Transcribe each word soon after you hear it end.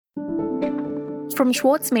From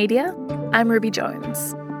Schwartz Media, I'm Ruby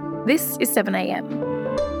Jones. This is 7am.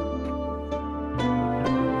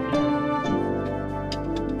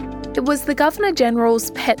 It was the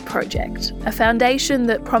Governor-General's pet project, a foundation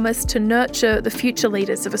that promised to nurture the future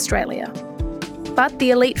leaders of Australia. But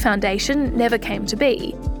the elite foundation never came to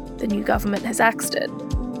be. The new government has axed it.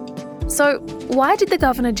 So why did the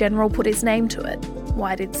Governor-General put his name to it?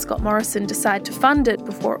 Why did Scott Morrison decide to fund it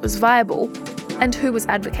before it was viable? And who was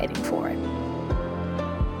advocating for it?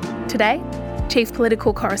 Today, Chief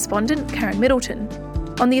Political Correspondent Karen Middleton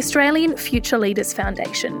on the Australian Future Leaders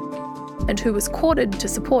Foundation and who was courted to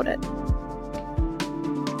support it.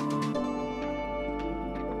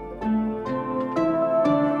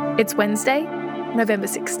 It's Wednesday, November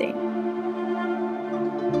 16.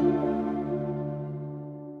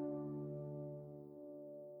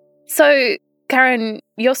 So, Karen,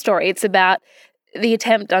 your story, it's about the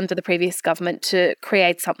attempt under the previous government to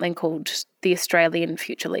create something called the Australian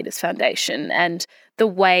Future Leaders Foundation and the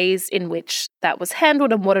ways in which that was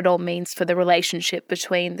handled and what it all means for the relationship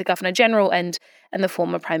between the Governor-General and the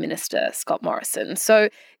former Prime Minister, Scott Morrison. So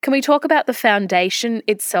can we talk about the foundation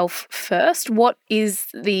itself first? What is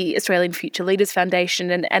the Australian Future Leaders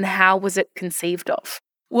Foundation and how was it conceived of?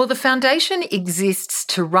 Well, the foundation exists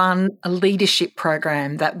to run a leadership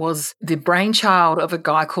program that was the brainchild of a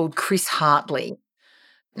guy called Chris Hartley.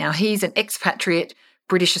 Now, he's an expatriate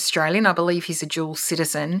British Australian. I believe he's a dual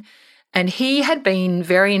citizen. And he had been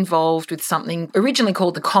very involved with something originally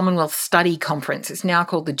called the Commonwealth Study Conference. It's now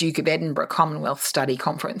called the Duke of Edinburgh Commonwealth Study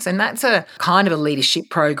Conference. And that's a kind of a leadership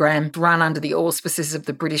program run under the auspices of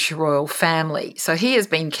the British royal family. So he has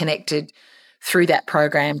been connected through that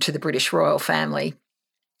program to the British royal family.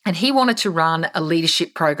 And he wanted to run a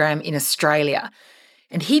leadership program in Australia.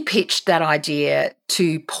 And he pitched that idea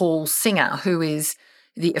to Paul Singer, who is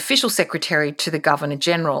the official secretary to the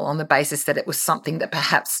Governor-General, on the basis that it was something that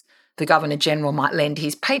perhaps the Governor-General might lend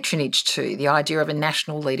his patronage to, the idea of a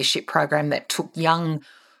national leadership program that took young,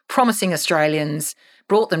 promising Australians,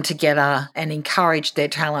 brought them together and encouraged their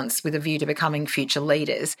talents with a view to becoming future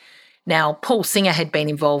leaders. Now, Paul Singer had been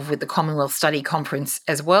involved with the Commonwealth Study Conference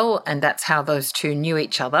as well, and that's how those two knew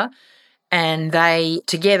each other. And they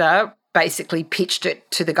together basically pitched it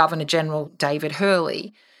to the Governor-General, David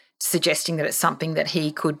Hurley, suggesting that it's something that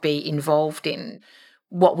he could be involved in.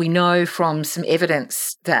 What we know from some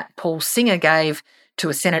evidence that Paul Singer gave to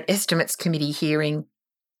a Senate Estimates Committee hearing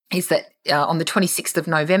is that on the 26th of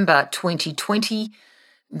November 2020,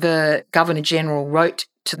 the Governor-General wrote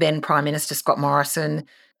to then Prime Minister Scott Morrison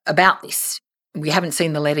about this. We haven't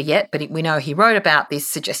seen the letter yet, but we know he wrote about this,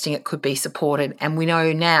 suggesting it could be supported. And we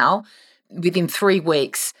know now, within 3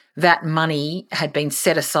 weeks, that money had been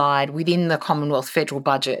set aside within the Commonwealth federal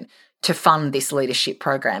budget to fund this leadership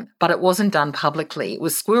program. But it wasn't done publicly. It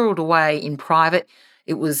was squirreled away in private.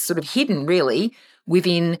 It was sort of hidden, really,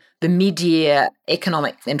 within the mid-year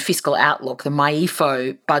economic and fiscal outlook, the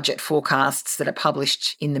MyEFO budget forecasts that are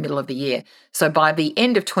published in the middle of the year. So by the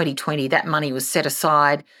end of 2020, that money was set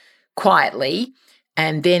aside quietly,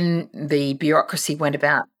 and then the bureaucracy went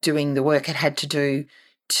about doing the work it had to do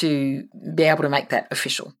to be able to make that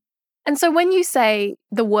official. And so when you say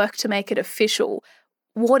the work to make it official,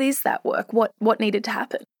 what is that work? What needed to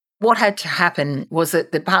happen? What had to happen was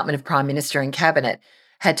that the Department of Prime Minister and Cabinet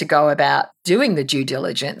had to go about doing the due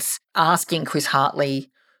diligence, asking Chris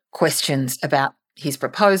Hartley questions about his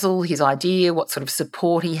proposal, his idea, what sort of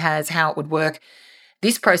support he has, how it would work.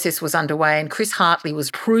 This process was underway, and Chris Hartley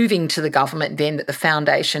was proving to the government then that the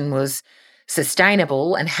foundation was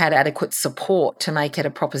sustainable and had adequate support to make it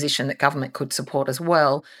a proposition that government could support as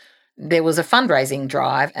well. There was a fundraising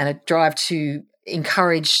drive and a drive to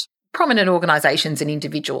encourage prominent organisations and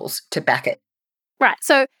individuals to back it. Right.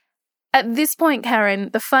 So at this point, Karen,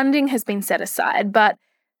 the funding has been set aside, but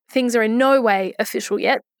things are in no way official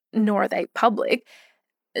yet, nor are they public.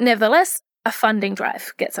 Nevertheless, a funding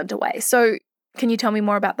drive gets underway. So can you tell me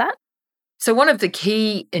more about that? So one of the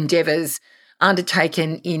key endeavours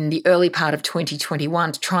undertaken in the early part of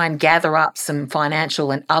 2021 to try and gather up some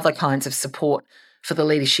financial and other kinds of support for the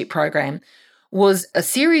leadership program was a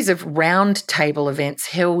series of roundtable events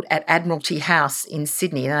held at Admiralty House in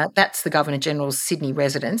Sydney. Now, that's the Governor-General's Sydney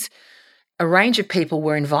residence. A range of people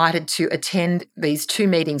were invited to attend these two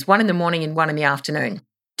meetings, one in the morning and one in the afternoon,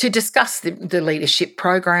 to discuss the leadership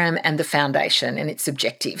program and the foundation and its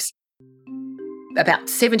objectives. About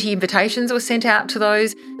 70 invitations were sent out to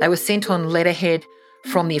those. They were sent on letterhead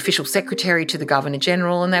from the official secretary to the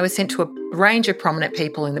Governor-General, and they were sent to a range of prominent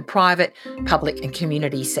people in the private, public and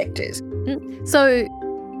community sectors. So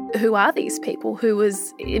who are these people who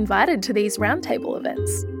was invited to these roundtable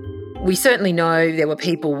events? We certainly know there were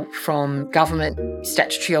people from government,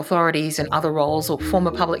 statutory authorities and other roles, or former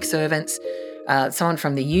public servants, someone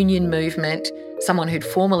from the union movement, someone who'd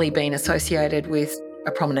formerly been associated with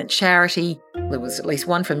a prominent charity. There was at least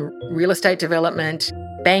one from real estate development,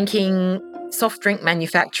 banking, soft drink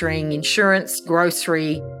manufacturing, insurance,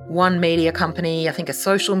 grocery, one media company, I think a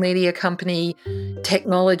social media company,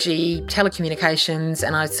 technology, telecommunications,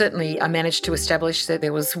 and I managed to establish that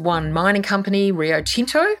there was one mining company, Rio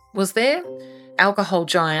Tinto was there, alcohol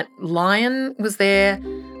giant Lion was there,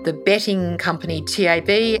 the betting company TAB,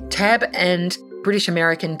 and British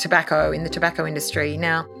American Tobacco in the tobacco industry.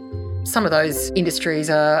 Now, some of those industries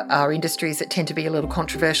are industries that tend to be a little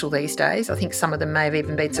controversial these days. I think some of them may have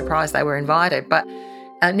even been surprised they were invited. But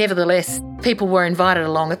nevertheless, people were invited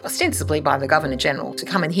along ostensibly by the Governor-General to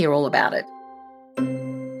come and hear all about it.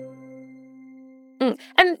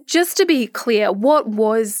 And just to be clear, what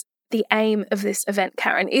was the aim of this event,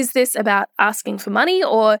 Karen? Is this about asking for money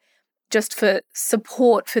or just for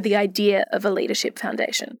support for the idea of a leadership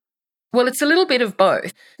foundation? Well, it's a little bit of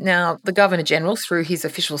both. Now, the Governor-General, through his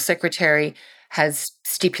official secretary, has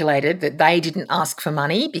stipulated that they didn't ask for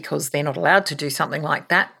money because they're not allowed to do something like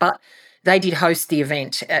that, but they did host the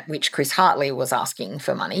event at which Chris Hartley was asking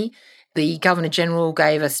for money. The Governor-General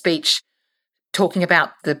gave a speech talking about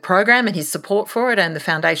the program and his support for it and the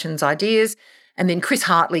foundation's ideas, and then Chris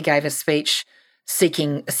Hartley gave a speech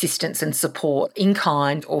seeking assistance and support in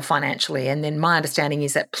kind or financially. And then my understanding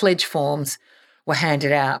is that pledge forms were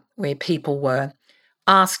handed out where people were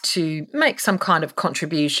asked to make some kind of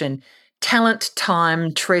contribution, talent,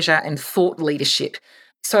 time, treasure, and thought leadership.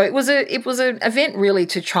 So it was an event really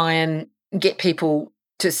to try and get people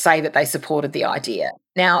to say that they supported the idea.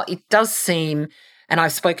 Now, it does seem, and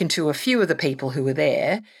I've spoken to a few of the people who were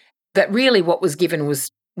there, that really what was given was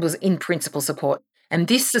in principle support. And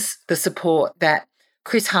this is the support that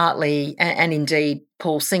Chris Hartley and indeed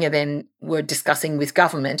Paul Singer then were discussing with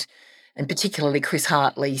government, and particularly Chris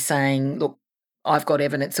Hartley saying, look, I've got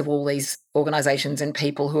evidence of all these organisations and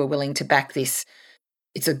people who are willing to back this.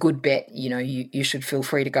 It's a good bet, you should feel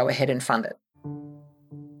free to go ahead and fund it.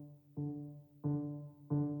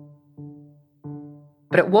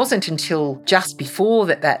 But it wasn't until just before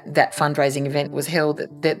that fundraising event was held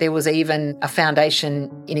that there was even a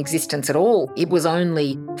foundation in existence at all. It was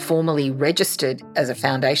only formally registered as a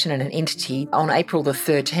foundation and an entity on April the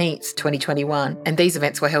 13th, 2021, and these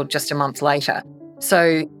events were held just a month later.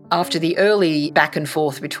 So after the early back and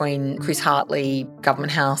forth between Chris Hartley,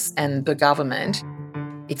 Government House and the government,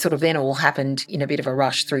 it sort of then all happened in a bit of a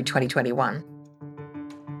rush through 2021.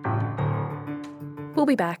 We'll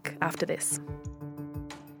be back after this.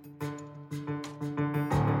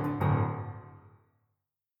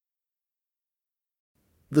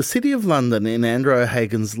 The City of London in Andrew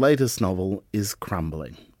O'Hagan's latest novel is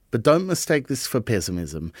crumbling. But don't mistake this for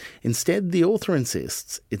pessimism. Instead, the author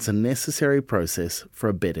insists it's a necessary process for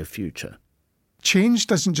a better future. Change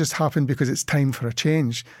doesn't just happen because it's time for a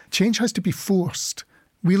change. Change has to be forced.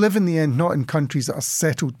 We live in the end not in countries that are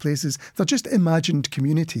settled places, they're just imagined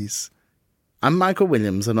communities. I'm Michael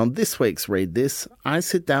Williams, and on this week's Read This, I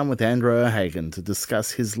sit down with Andrew O'Hagan to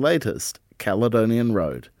discuss his latest, Caledonian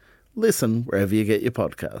Road. Listen wherever you get your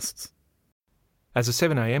podcasts. As a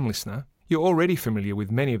 7am listener, you're already familiar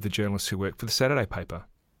with many of the journalists who work for the Saturday paper.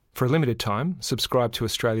 For a limited time, subscribe to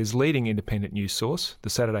Australia's leading independent news source, the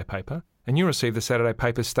Saturday paper, and you'll receive the Saturday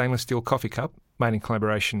paper's stainless steel coffee cup, made in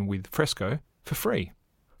collaboration with Fresco, for free.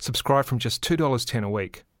 Subscribe from just $2.10 a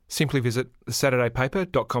week. Simply visit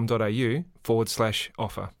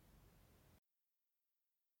thesaturdaypaper.com.au/offer.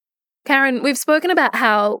 Karen, we've spoken about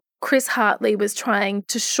how Chris Hartley was trying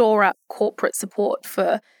to shore up corporate support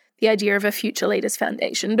for the idea of a Future Leaders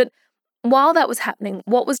Foundation. But while that was happening,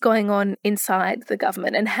 what was going on inside the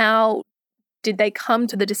government and how did they come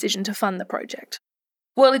to the decision to fund the project?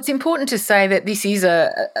 Well, it's important to say that this is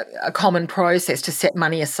a common process to set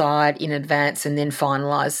money aside in advance and then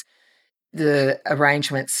finalise the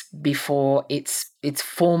arrangements before it's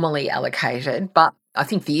formally allocated. But I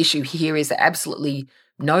think the issue here is that absolutely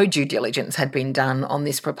no due diligence had been done on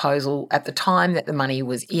this proposal at the time that the money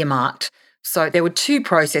was earmarked. So there were two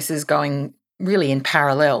processes going really in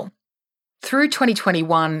parallel. Through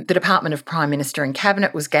 2021, the Department of Prime Minister and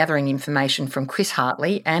Cabinet was gathering information from Chris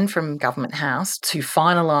Hartley and from Government House to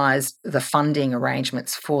finalise the funding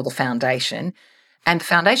arrangements for the foundation. And the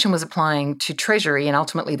foundation was applying to Treasury and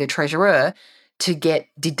ultimately the Treasurer to get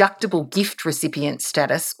deductible gift recipient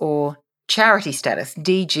status or charity status,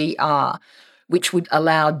 DGR, which would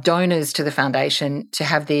allow donors to the foundation to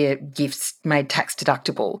have their gifts made tax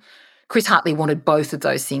deductible. Chris Hartley wanted both of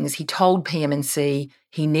those things. He told PM&C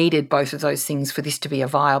he needed both of those things for this to be a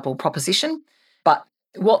viable proposition. But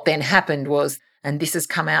what then happened was, and this has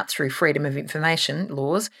come out through freedom of information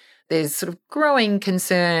laws, there's sort of growing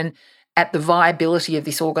concern at the viability of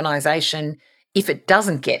this organisation if it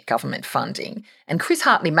doesn't get government funding. And Chris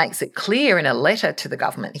Hartley makes it clear in a letter to the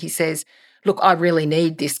government. He says, look, I really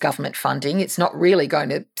need this government funding. It's not really going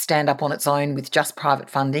to stand up on its own with just private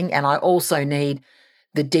funding. And I also need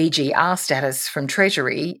the DGR status from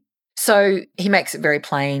Treasury. So he makes it very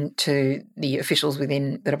plain to the officials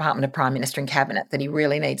within the Department of Prime Minister and Cabinet that he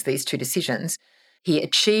really needs these two decisions. He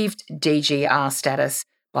achieved DGR status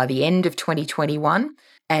by the end of 2021,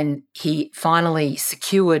 and he finally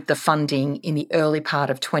secured the funding in the early part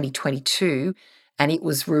of 2022, and it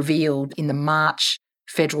was revealed in the March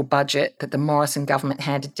federal budget that the Morrison government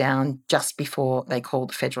handed down just before they called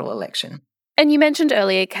the federal election. And you mentioned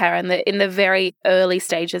earlier, Karen, that in the very early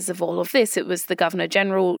stages of all of this, it was the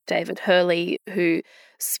Governor-General, David Hurley, who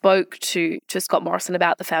spoke to Scott Morrison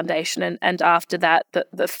about the foundation, and after that,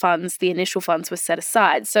 the initial funds were set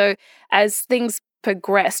aside. So as things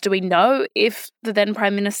progressed, do we know if the then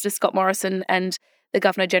Prime Minister, Scott Morrison, and the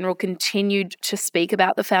Governor-General continued to speak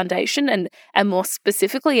about the foundation and more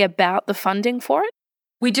specifically about the funding for it?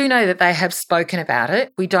 We do know that they have spoken about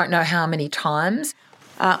it. We don't know how many times.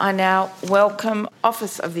 I now welcome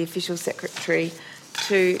Office of the Official Secretary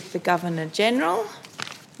to the Governor-General,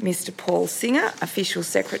 Mr Paul Singer, Official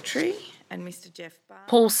Secretary, and Mr Jeff Barr.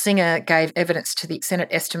 Paul Singer gave evidence to the Senate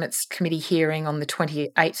Estimates Committee hearing on the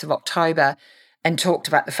 28th of October and talked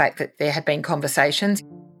about the fact that there had been conversations.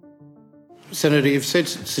 Senator, you've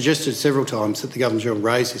suggested several times that the Governor-General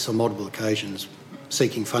raised this on multiple occasions,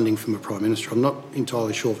 seeking funding from a Prime Minister. I'm not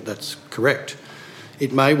entirely sure that that's correct.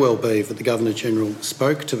 It may well be that the Governor-General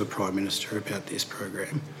spoke to the Prime Minister about this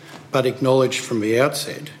program, but acknowledged from the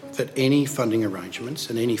outset that any funding arrangements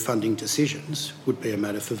and any funding decisions would be a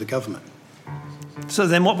matter for the government. So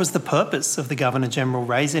then what was the purpose of the Governor-General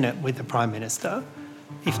raising it with the Prime Minister,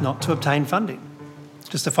 if not to obtain funding?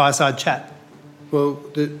 Just a fireside chat. Well,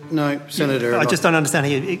 no, Senator... I just don't understand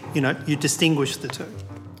how you distinguish the two.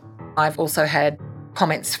 I've also had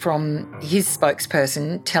comments from his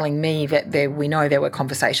spokesperson telling me that we know there were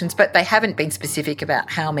conversations, but they haven't been specific about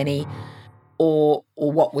how many or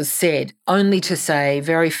what was said, only to say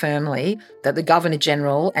very firmly that the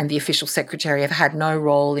Governor-General and the Official Secretary have had no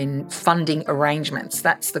role in funding arrangements.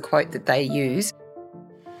 That's the quote that they use.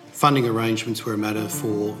 Funding arrangements were a matter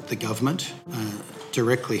for the government,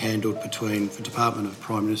 directly handled between the Department of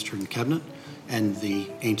Prime Minister and Cabinet and the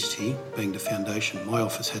entity being the foundation. My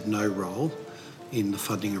office had no role in the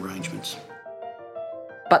funding arrangements.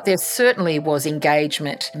 But there certainly was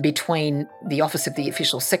engagement between the Office of the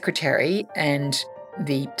Official Secretary and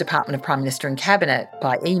the Department of Prime Minister and Cabinet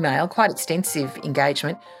by email, quite extensive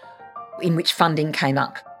engagement in which funding came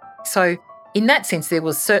up. So in that sense, there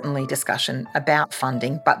was certainly discussion about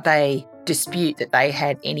funding, but they dispute that they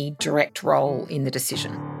had any direct role in the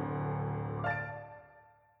decision.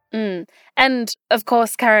 And of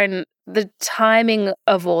course, Karen, the timing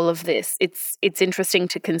of all of this, it's interesting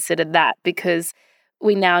to consider that, because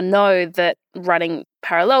we now know that running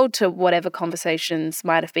parallel to whatever conversations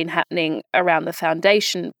might have been happening around the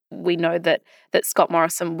foundation, we know that Scott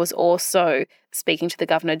Morrison was also speaking to the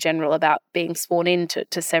Governor-General about being sworn into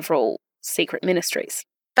several secret ministries.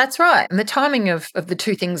 That's right. And the timing of the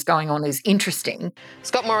two things going on is interesting.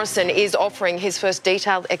 Scott Morrison is offering his first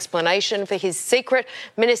detailed explanation for his secret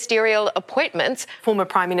ministerial appointments. Former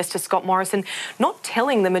Prime Minister Scott Morrison not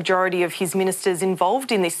telling the majority of his ministers involved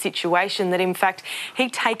in this situation that, in fact,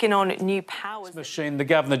 he'd taken on new powers. The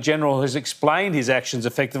Governor-General has explained his actions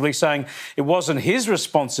effectively, saying it wasn't his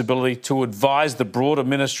responsibility to advise the broader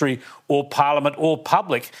ministry or Parliament or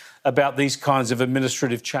public about these kinds of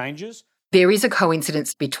administrative changes. There is a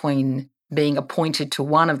coincidence between being appointed to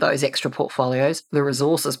one of those extra portfolios, the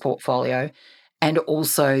resources portfolio, and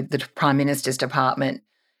also the Prime Minister's department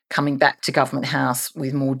coming back to Government House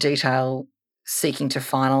with more detail, seeking to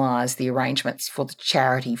finalise the arrangements for the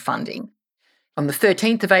charity funding. On the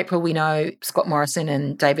 13th of April, we know Scott Morrison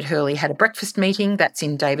and David Hurley had a breakfast meeting. That's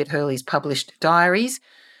in David Hurley's published diaries.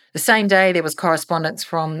 The same day, there was correspondence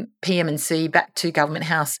from PM&C back to Government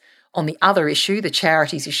House on the other issue, the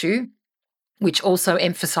charities issue, which also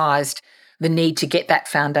emphasised the need to get that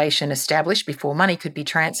foundation established before money could be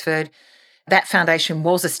transferred. That foundation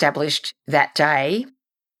was established that day,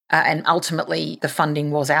 and ultimately the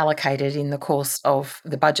funding was allocated in the course of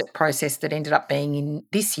the budget process that ended up being in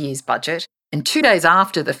this year's budget. And 2 days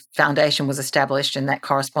after the foundation was established and that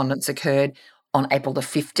correspondence occurred on April the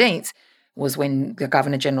 15th, was when the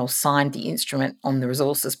Governor-General signed the instrument on the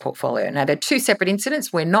resources portfolio. Now, they're two separate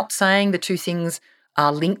incidents. We're not saying the two things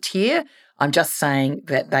are linked here. I'm just saying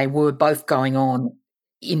that they were both going on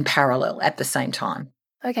in parallel at the same time.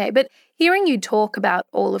 Okay, but hearing you talk about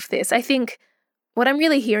all of this, I think what I'm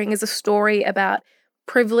really hearing is a story about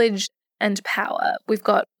privilege and power. We've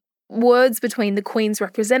got words between the Queen's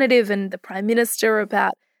representative and the Prime Minister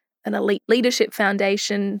about an elite leadership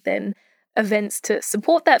foundation, then events to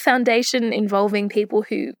support that foundation involving people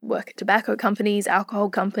who work at tobacco companies, alcohol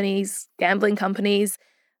companies, gambling companies.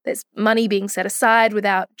 There's money being set aside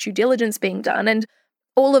without due diligence being done, and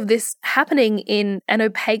all of this happening in an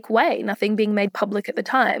opaque way, nothing being made public at the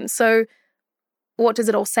time. So what does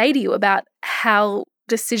it all say to you about how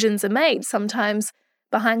decisions are made, sometimes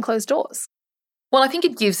behind closed doors? Well, I think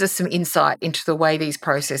it gives us some insight into the way these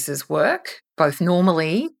processes work, both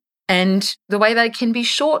normally and the way they can be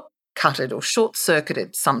short-cutted or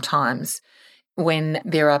short-circuited sometimes when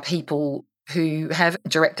there are people who have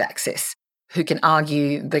direct access, who can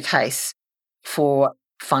argue the case for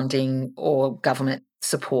funding or government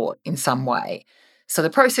support in some way. So the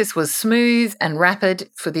process was smooth and rapid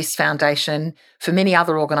for this foundation. For many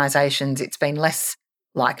other organisations, it's been less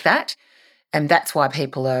like that, and that's why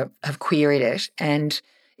people have queried it. And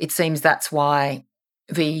it seems that's why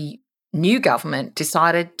the new government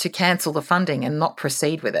decided to cancel the funding and not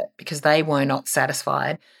proceed with it, because they were not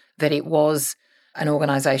satisfied that it was an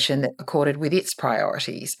organisation that accorded with its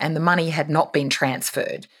priorities, and the money had not been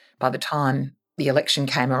transferred by the time the election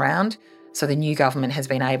came around, so the new government has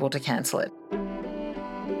been able to cancel it.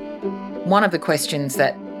 One of the questions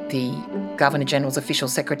that the Governor-General's official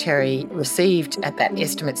secretary received at that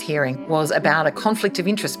estimates hearing was about a conflict of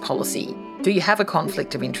interest policy. Do you have a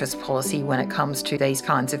conflict of interest policy when it comes to these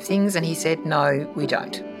kinds of things? And he said, no, we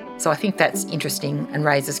don't. So I think that's interesting and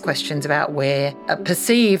raises questions about where a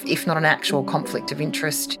perceived, if not an actual, conflict of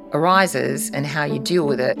interest arises and how you deal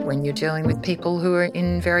with it when you're dealing with people who are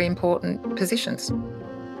in very important positions.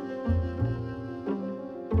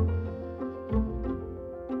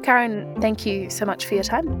 Karen, thank you so much for your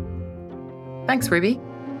time. Thanks, Ruby.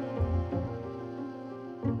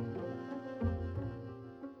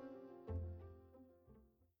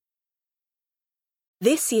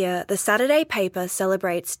 This year, the Saturday paper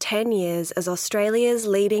celebrates 10 years as Australia's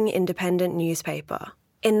leading independent newspaper.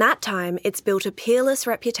 In that time, it's built a peerless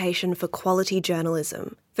reputation for quality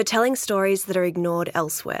journalism, for telling stories that are ignored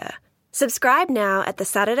elsewhere. Subscribe now at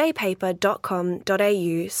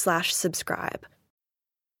thesaturdaypaper.com.au/subscribe.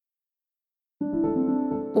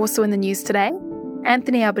 Also in the news today,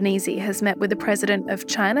 Anthony Albanese has met with the President of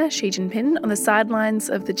China, Xi Jinping, on the sidelines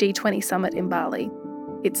of the G20 summit in Bali.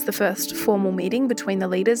 It's the first formal meeting between the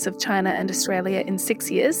leaders of China and Australia in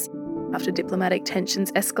 6 years, after diplomatic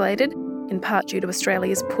tensions escalated, in part due to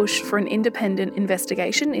Australia's push for an independent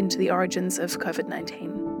investigation into the origins of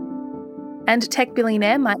COVID-19. And tech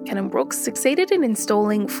billionaire Mike Cannon-Brookes succeeded in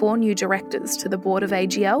installing 4 new directors to the board of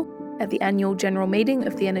AGL at the annual general meeting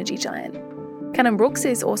of the energy giant. Cannon-Brookes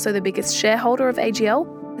is also the biggest shareholder of AGL,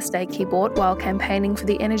 a stake he bought while campaigning for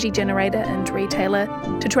the energy generator and retailer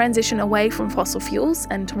to transition away from fossil fuels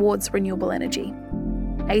and towards renewable energy.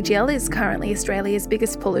 AGL is currently Australia's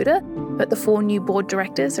biggest polluter, but the 4 new board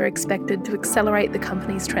directors are expected to accelerate the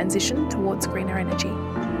company's transition towards greener energy.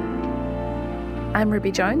 I'm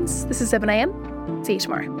Ruby Jones. This is 7am. See you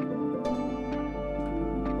tomorrow.